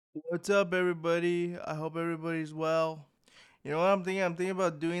What's up, everybody? I hope everybody's well. You know what I'm thinking? I'm thinking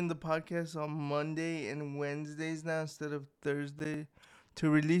about doing the podcast on Monday and Wednesdays now instead of Thursday to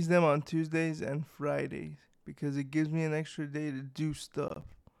release them on Tuesdays and Fridays because it gives me an extra day to do stuff.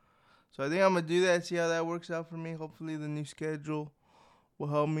 So I think I'm going to do that, see how that works out for me. Hopefully, the new schedule will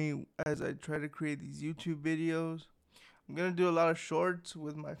help me as I try to create these YouTube videos. I'm going to do a lot of shorts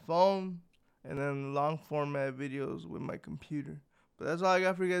with my phone and then long format videos with my computer. But that's all I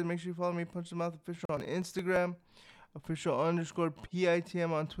got for you guys. Make sure you follow me, Punch the Mouth Official on Instagram, official underscore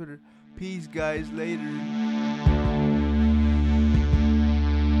PITM on Twitter. Peace, guys. Later.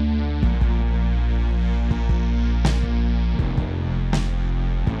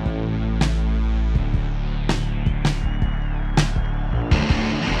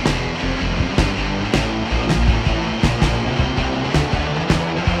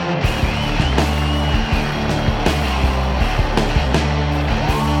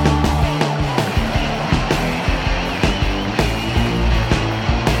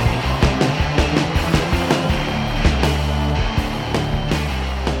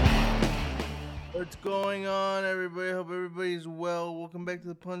 What's going on, everybody? Hope everybody's well. Welcome back to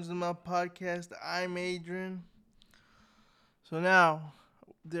the Punch the Mouth podcast. I'm Adrian. So now,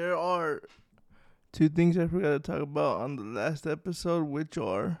 there are two things I forgot to talk about on the last episode, which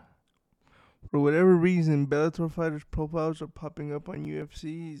are, for whatever reason, Bellator fighters' profiles are popping up on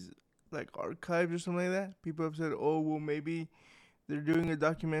UFC's like archives or something like that. People have said, "Oh, well, maybe they're doing a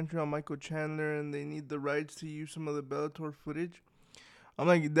documentary on Michael Chandler and they need the rights to use some of the Bellator footage." I'm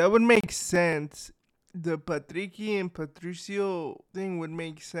like, that would make sense. The Patricky and Patricio thing would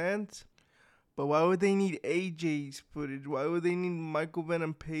make sense. But why would they need AJ's footage? Why would they need Michael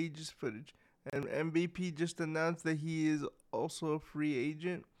Venom Page's footage? And MVP just announced that he is also a free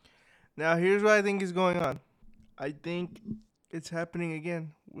agent. Now, here's what I think is going on. I think it's happening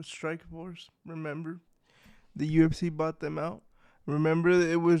again with Strikeforce. Remember, the UFC bought them out. Remember,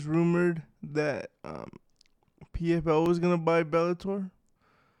 it was rumored that PFL was gonna buy Bellator.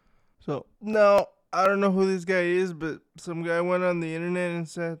 So now I don't know who this guy is, but some guy went on the internet and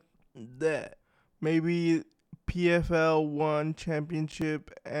said that maybe PFL won championship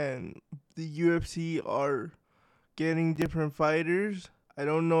and the UFC are getting different fighters. I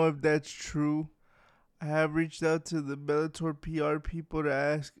don't know if that's true. I have reached out to the Bellator PR people to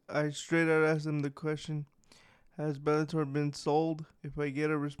ask. I straight out asked them the question: has Bellator been sold? If I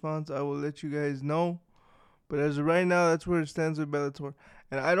get a response, I will let you guys know. But as of right now, that's where it stands with Bellator.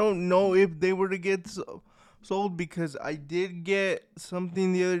 And I don't know if they were to get sold because I did get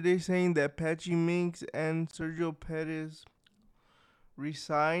something the other day saying that Patchy Minks and Sergio Perez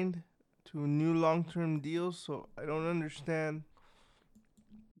resigned to new long-term deals. So I don't understand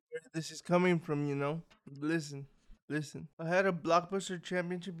where this is coming from. Listen. Listen. I had a Blockbuster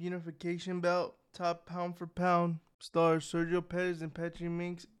Championship unification belt, top pound for pound. Stars Sergio Perez and Patchy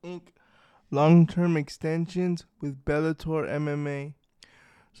Minks Inc. Long-term extensions with Bellator MMA.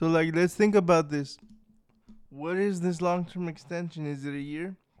 So, like, let's think about this. What is this long-term extension? Is it a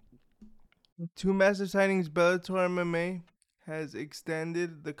year? Two massive signings. Bellator MMA has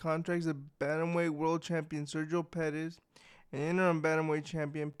extended the contracts of bantamweight world champion Sergio Pettis and interim bantamweight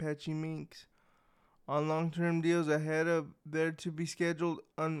champion Patchy Minks on long-term deals ahead of their to-be-scheduled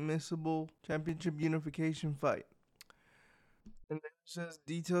unmissable championship unification fight. And then it says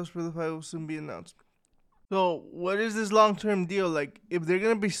details for the fight will soon be announced. So, what is this long term deal? Like, if they're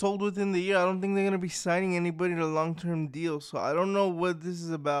going to be sold within the year, I don't think they're going to be signing anybody to a long term deal. So, I don't know what this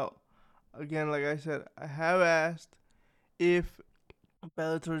is about. Again, like I said, I have asked if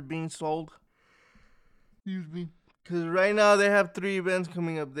Bellator is being sold. Excuse me. Because right now they have three events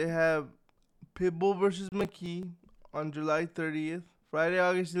coming up. They have Pitbull versus McKee on July 30th. Friday,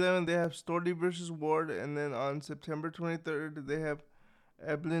 August 11th, they have Storty versus Ward. And then on September 23rd, they have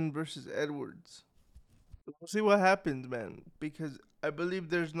Eblin versus Edwards. We'll see what happens, man. Because I believe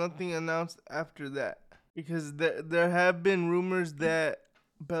there's nothing announced after that. Because there have been rumors that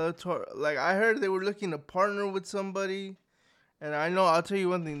Bellator, like I heard they were looking to partner with somebody. And I know, I'll tell you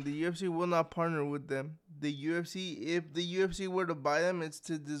one thing, the UFC will not partner with them. The UFC, if the UFC were to buy them, it's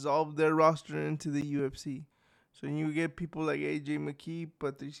to dissolve their roster into the UFC. So you get people like AJ McKee,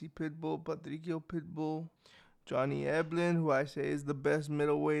 Patricio Pitbull, Johnny Eblin, who I say is the best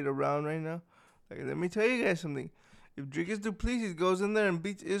middleweight around right now. Like, let me tell you guys something. If Dricus Duplessis goes in there and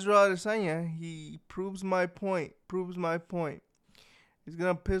beats Israel Adesanya, he proves my point. He's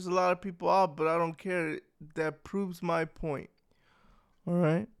going to piss a lot of people off, but I don't care. That proves my point. All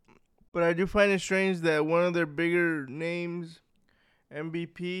right? But I do find it strange that one of their bigger names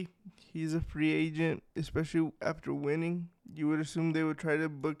MVP, he's a free agent, especially after winning. You would assume they would try to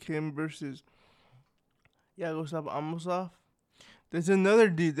book him versus Yagoslav Amosov. There's another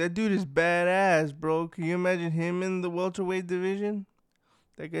dude. That dude is badass, bro. Can you imagine him in the welterweight division?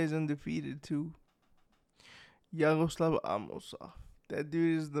 That guy's undefeated too. Yagoslav Amosov. That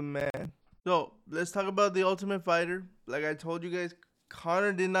dude is the man. So let's talk about the Ultimate Fighter. Like I told you guys,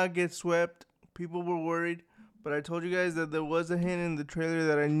 Conor did not get swept. People were worried, but I told you guys that there was a hint in the trailer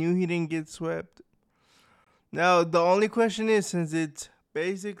that I knew he didn't get swept. Now the only question is, since it's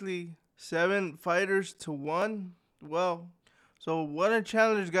basically 7 fighters to 1, well, so what a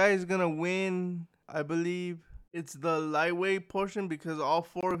challenge guy is gonna win, I believe. It's the lightweight portion because all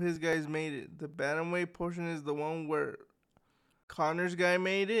 4 of his guys made it. The bantamweight portion is the one where Connor's guy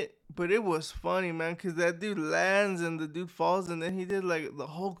made it. But it was funny, man, because that dude lands and the dude falls and then he did like the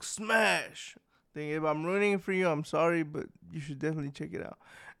Hulk smash thing. If I'm ruining it for you, I'm sorry, but you should definitely check it out.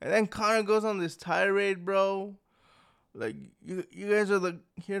 And then Connor goes on this tirade, bro. Like, you guys are the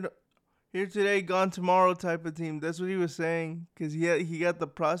here today, gone tomorrow type of team. That's what he was saying. Because he got the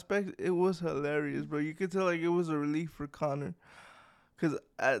prospects. It was hilarious, bro. You could tell, like, it was a relief for Connor. Because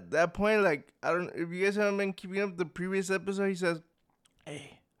at that point, like, I don't, if you guys haven't been keeping up the previous episode, he says,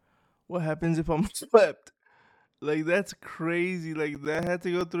 hey, what happens if I'm swept? Like, that's crazy. Like, that had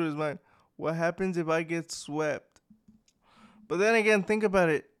to go through his mind. What happens if I get swept? But then again, think about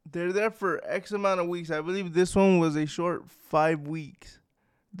it. They're there for X amount of weeks. I believe this one was a short 5 weeks.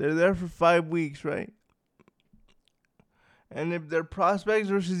 They're there for 5 weeks, right? And if they're prospects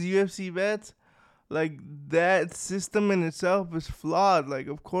versus UFC vets, like, that system in itself is flawed. Like,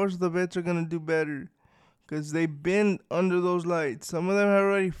 of course the vets are going to do better because they've been under those lights. Some of them have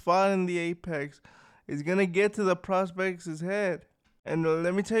already fought in the Apex. It's going to get to the prospects' head. And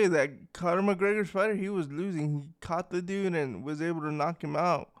let me tell you that Conor McGregor's fighter, he was losing. He caught the dude and was able to knock him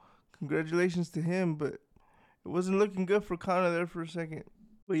out. Congratulations to him, but it wasn't looking good for Conor there for a second.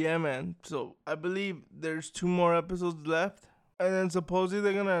 But yeah, man. So I believe there's 2 more episodes left. And then supposedly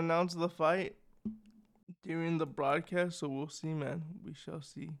they're going to announce the fight during the broadcast. So we'll see, man. We shall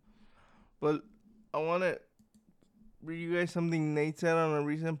see. But I want to read you guys something Nate said on a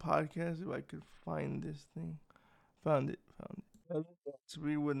recent podcast. If I could find this thing. Found it. Let's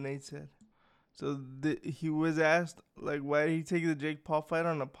read what Nate said. So he was asked, like, why did he take the Jake Paul fight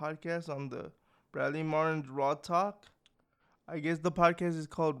on a podcast on the Bradley Martin's Raw Talk? I guess the podcast is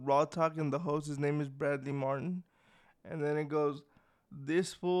called Raw Talk, and the host, his name is Bradley Martin. And then it goes,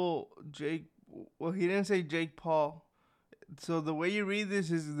 this fool, Jake, well, he didn't say Jake Paul. So the way you read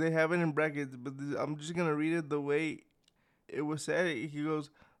this is they have it in brackets, but I'm just going to read it the way it was said. He goes,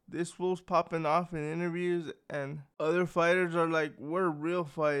 this fool's popping off in interviews, and other fighters are like, we're real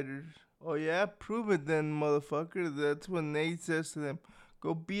fighters. Oh, yeah? Prove it then, motherfucker. That's what Nate says to them.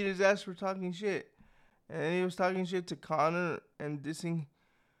 Go beat his ass for talking shit. And he was talking shit to Conor and dissing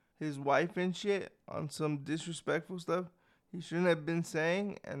his wife and shit on some disrespectful stuff he shouldn't have been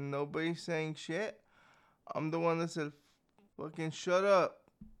saying, and nobody's saying shit. I'm the one that said, fucking shut up.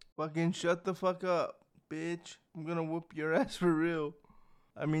 Fucking shut the fuck up, bitch. I'm gonna whoop your ass for real.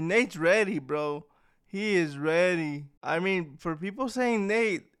 I mean, Nate's ready, bro. He is ready. I mean, for people saying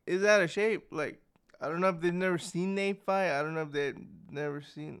Nate is out of shape, like, I don't know if they've never seen Nate fight. I don't know if they've never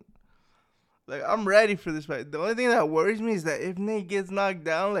seen. Like, I'm ready for this fight. The only thing that worries me is that if Nate gets knocked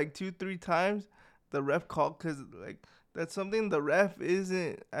down like 2-3 times, the ref called, because, like, that's something the ref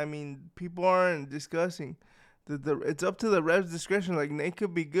isn't, I mean, people aren't discussing. It's up to the ref's discretion. Like, Nate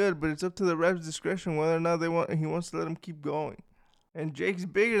could be good, but it's up to the ref's discretion whether or not he wants to let him keep going. And Jake's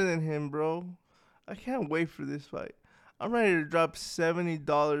bigger than him, bro. I can't wait for this fight. I'm ready to drop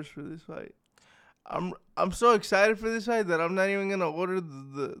 $70 for this fight. I'm so excited for this fight that I'm not even gonna order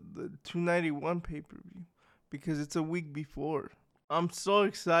the 291 pay-per-view because it's a week before. I'm so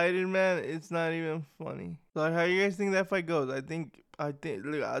excited, man. It's not even funny. So how you guys think that fight goes? I think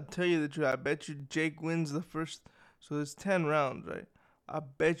look, I'll tell you the truth. I bet you Jake wins the first. So there's 10 rounds, right? I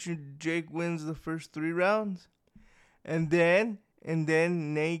bet you Jake wins the first 3 rounds, and then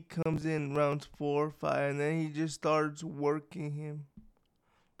Nate comes in rounds 4, 5, and then he just starts working him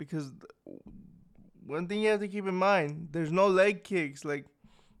because. One thing you have to keep in mind, there's no leg kicks. Like,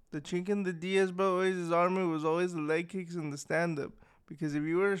 the chink in the Diaz Brothers' army was always the leg kicks and the stand-up. Because if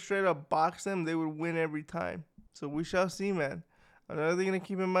you were to straight up box them, they would win every time. So we shall see, man. Another thing to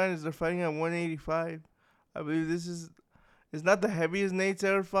keep in mind is they're fighting at 185. I believe it's not the heaviest Nate's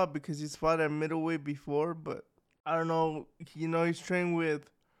ever fought because he's fought at middleweight before. But I don't know. You know, he's trained with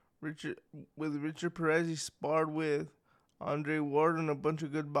Richard Perez. He sparred with Andre Ward and a bunch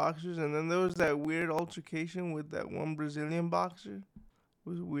of good boxers, and then there was that weird altercation with that one Brazilian boxer. It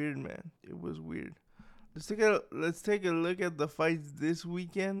was weird, man. It was weird. Let's take a look at the fights this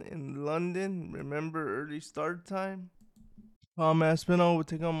weekend in London. Remember early start time. Tom Aspinall would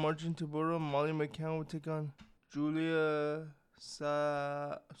take on Marcin Tybura. Molly McCann would take on Julia Sotorokano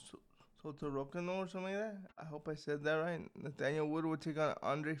or something like that. I hope I said that right. Nathaniel Wood would take on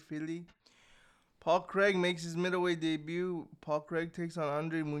Andre Fili. Paul Craig makes his middleweight debut. Paul Craig takes on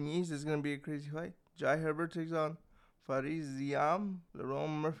Andre Muniz. It's gonna be a crazy fight. Jai Herbert takes on Faris Ziam. Lerone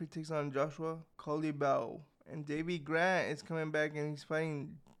Murphy takes on Joshua Colibao. And Davey Grant is coming back and he's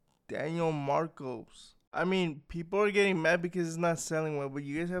fighting Daniel Marcos. I mean, people are getting mad because it's not selling well, but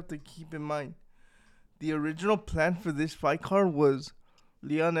you guys have to keep in mind the original plan for this fight card was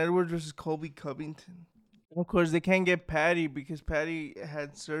Leon Edwards versus Colby Covington. Of course, they can't get Patty because Patty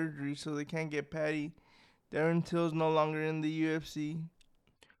had surgery, so they can't get Patty. Darren Till's no longer in the UFC.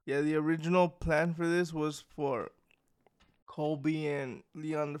 Yeah, the original plan for this was for Colby and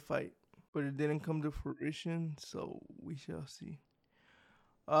Leon to fight, but it didn't come to fruition, so we shall see.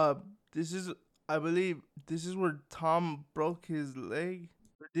 Uh, this is, I believe, this is where Tom broke his leg.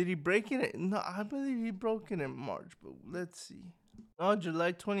 Or did he break it? No, I believe he broke it in March, but let's see. Oh,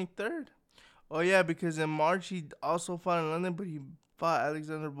 July 23rd. Oh yeah, because in March he also fought in London, but he fought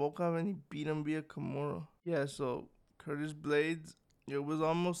Alexander Volkov and he beat him via Kimura. Yeah, so Curtis Blades, it was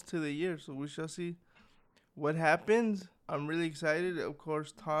almost to the year, so we shall see what happens. I'm really excited. Of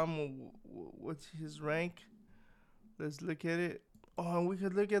course, Tom, what's his rank? Let's look at it. Oh, and we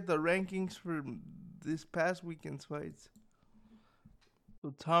could look at the rankings for this past weekend's fights.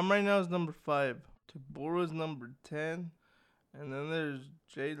 So Tom right now is number 5. Tybura is number 10. And then there's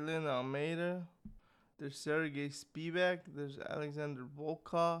Jalen Almeida. There's Sergey Spivak. There's Alexander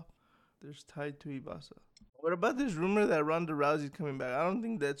Volkov. There's Tai Tuivasa. What about this rumor that Ronda Rousey's coming back? I don't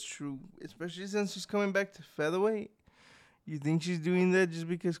think that's true, especially since she's coming back to featherweight. You think she's doing that just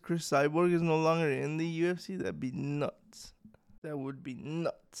because Chris Cyborg is no longer in the UFC? That'd be nuts. That would be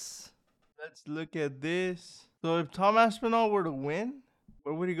nuts. Let's look at this. So if Tom Aspinall were to win,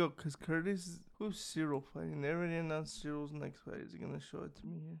 where would he go? Because Curtis, who's Cyril fighting? They already announced Cyril's next fight. Is he going to show it to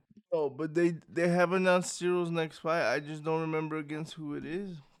me here? Oh, but they have announced Cyril's next fight. I just don't remember against who it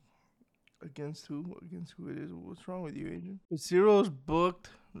is. Against who? Against who it is? What's wrong with you, Adrian? But Cyril's booked.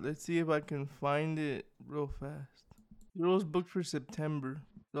 Let's see if I can find it real fast. Cyril's booked for September.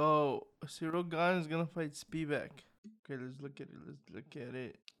 So Cyril Gane is going to fight Spivak. Okay, let's look at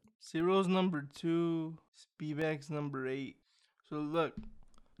it. Cyril's number 2. Spivak's number 8. So look,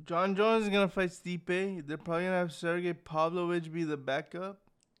 John Jones is going to fight Stipe. They're probably going to have Sergey Pavlovich be the backup.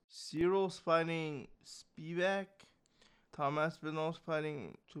 Cyril's fighting Spivak. Tom Aspinall's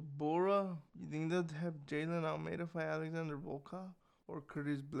fighting Tybura. You think they'll have Jalen Almeida fight Alexander Volkov? Or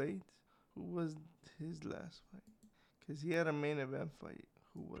Curtis Blades? Who was his last fight? Because he had a main event fight.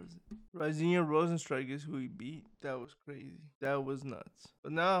 Who was it? Razinha Rosenstrike is who he beat. That was crazy. That was nuts.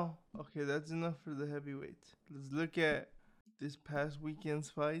 But now, okay, that's enough for the heavyweights. Let's look at this past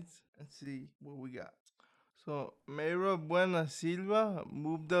weekend's fights and see what we got. So, Mayra Buena Silva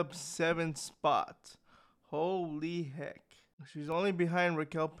moved up 7 spots. Holy heck. She's only behind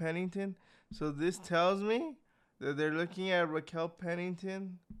Raquel Pennington. So this tells me that they're looking at Raquel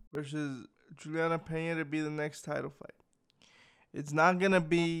Pennington versus Juliana Pena to be the next title fight. It's not going to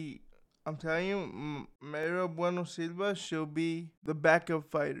be, I'm telling you, Mayra Bueno Silva, she'll be the backup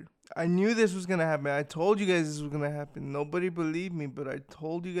fighter. I knew this was going to happen. I told you guys this was going to happen. Nobody believed me, but I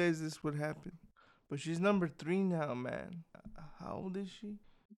told you guys this would happen. But she's number 3 now, man. How old is she?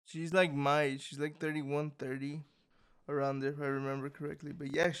 She's like my age. She's like 31, 30. Around there, if I remember correctly.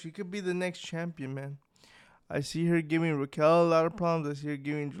 But yeah, she could be the next champion, man. I see her giving Raquel a lot of problems. I see her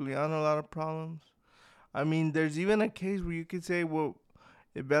giving Juliana a lot of problems. I mean, there's even a case where you could say, well,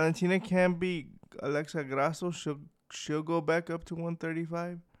 if Valentina can't beat Alexa Grasso, she'll go back up to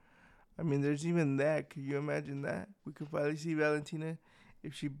 135. I mean, there's even that. Could you imagine that? We could finally see Valentina.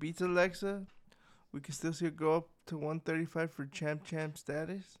 If she beats Alexa, we could still see her go up to 135 for champ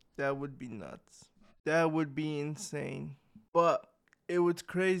status. That would be nuts. That would be insane. But it was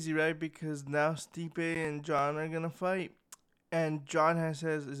crazy, right? Because now Stipe and John are going to fight. And John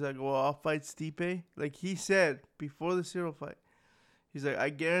says, he's like, well, I'll fight Stipe. Like he said before the Cyril fight. He's like, I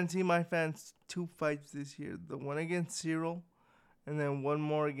guarantee my fans 2 fights this year. The one against Cyril and then one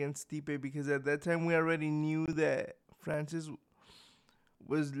more against Stipe. Because at that time, we already knew that Francis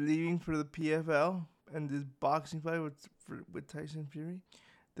was leaving for the PFL. And this boxing fight with Tyson Fury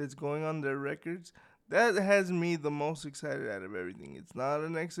that's going on their records. That has me the most excited out of everything. It's not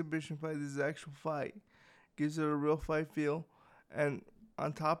an exhibition fight. This is an actual fight. Gives it a real fight feel. And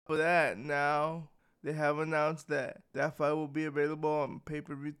on top of that, now they have announced that that fight will be available on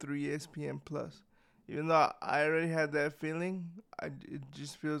pay-per-view through ESPN Plus. Even though I already had that feeling, it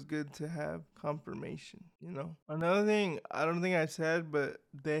just feels good to have confirmation, you know? Another thing, I don't think I said, but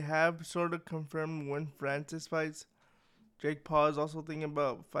they have sort of confirmed when Francis fights. Jake Paul is also thinking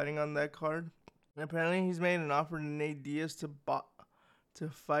about fighting on that card. And apparently he's made an offer to Nate Diaz to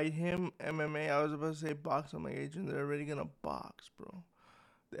fight him MMA. I was about to say box. I'm like, Adrian, they're already going to box, bro.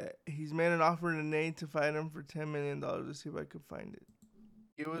 He's made an offer to Nate to fight him for $10 million. Let's see if I can find it.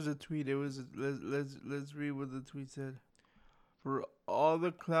 It was a tweet. Let's read what the tweet said. For all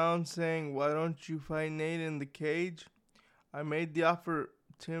the clowns saying, why don't you fight Nate in the cage? I made the offer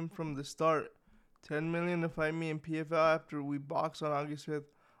to him from the start. $10 million to fight me in PFL after we box on August 5th.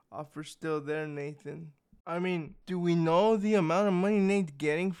 Offer still there, Nathan. I mean, do we know the amount of money Nate's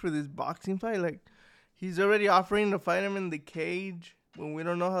getting for this boxing fight? Like, he's already offering to fight him in the cage when we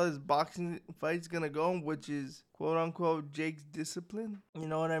don't know how this boxing fight's gonna go, which is quote unquote Jake's discipline. You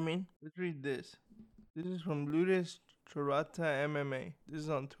know what I mean? Let's read this. This is from Lourdes Chorata MMA. This is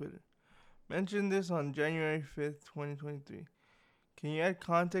on Twitter. Mentioned this on January 5th, 2023. Can you add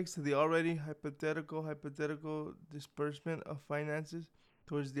context to the already hypothetical disbursement of finances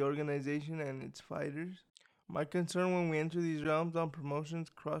towards the organization and its fighters? My concern when we enter these realms on promotions,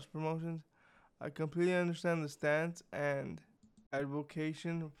 cross promotions, I completely understand the stance and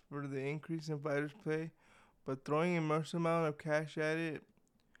advocation for the increase in fighters' pay, but throwing immense amount of cash at it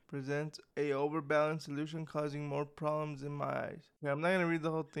presents a overbalanced solution causing more problems in my eyes. Okay, I'm not gonna read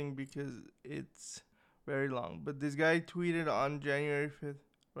the whole thing because it's very long, but this guy tweeted on January 5th,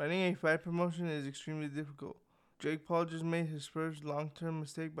 running a fight promotion is extremely difficult. Jake Paul just made his first long-term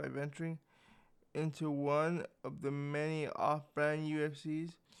mistake by venturing into one of the many off-brand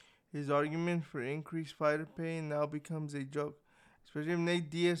UFCs. His argument for increased fighter pay now becomes a joke, especially if Nate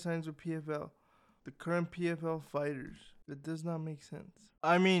Diaz signs with PFL, the current PFL fighters. That does not make sense.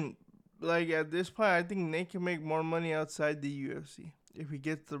 I mean, like at this point, I think Nate can make more money outside the UFC if he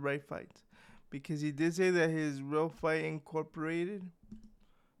gets the right fights. Because he did say that his Real Fight Incorporated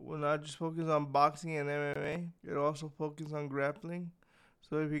will not just focus on boxing and MMA, it'll also focus on grappling.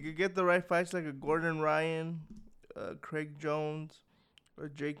 So if he could get the right fights like a Gordon Ryan, Craig Jones, or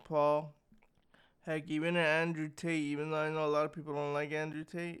Jake Paul, heck, even an Andrew Tate, even though I know a lot of people don't like Andrew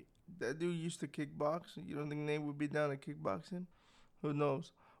Tate, that dude used to kickbox. You don't think Nate would be down to kickboxing? Who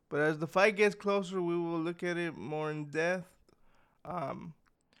knows? But as the fight gets closer, we will look at it more in depth.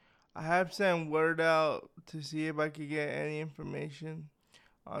 I have sent word out to see if I could get any information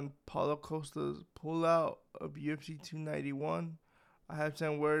on Paulo Costa's pullout of UFC 291. I have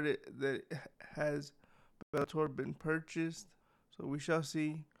sent word that has Bellator been purchased, so we shall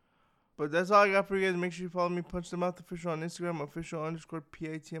see. But that's all I got for you guys. Make sure you follow me, Punch the Mouth Official on Instagram,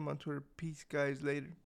 official_PITM on Twitter. Peace, guys. Later.